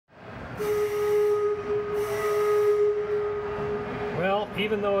Well,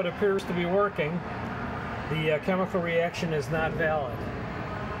 even though it appears to be working, the chemical reaction is not valid.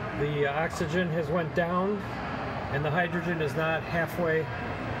 The oxygen has went down, and the hydrogen is not halfway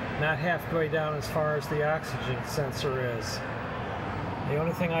down as far as the oxygen sensor is. The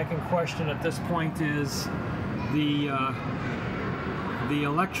only thing I can question at this point is the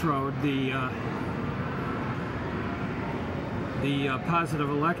electrode, the positive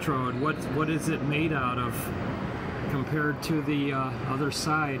electrode. What is it made out of compared to the other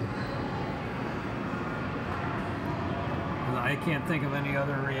side? I can't think of any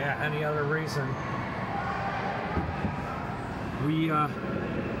other reason. We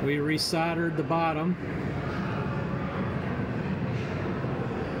resoldered the bottom,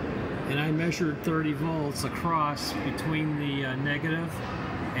 and I measured 30 volts across between the negative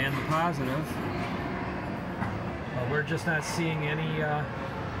and the positive. But we're just not seeing any.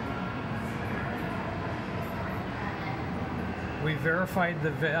 We verified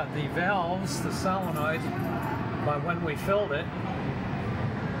the valves, the solenoid, but when we filled it,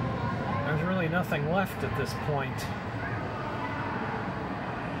 there's really nothing left at this point.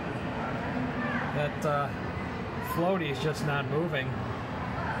 That floaty is just not moving.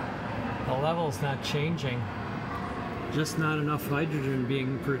 The level's not changing. Just not enough hydrogen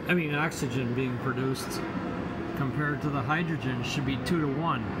oxygen being produced compared to the hydrogen. Should be 2 to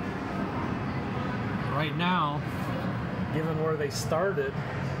 1. Right now, given where they started,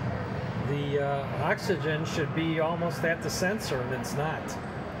 the oxygen should be almost at the sensor, and it's not.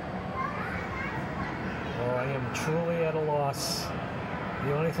 Oh, I am truly at a loss.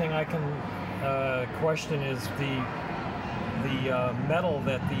 The only thing I can question is the metal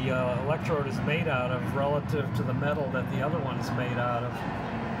that the electrode is made out of relative to the metal that the other one is made out of.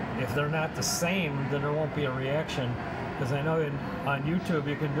 If they're not the same, then there won't be a reaction. Because I know on YouTube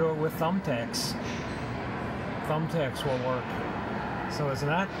you can do it with thumbtacks. Thumbtacks will work. So it's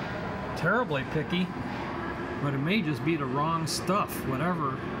not terribly picky, but it may just be the wrong stuff,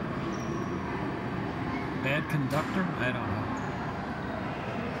 whatever. Bad conductor? I don't know.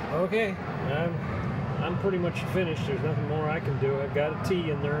 Okay, I'm pretty much finished. There's nothing more I can do. I've got a T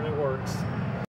in there and it works.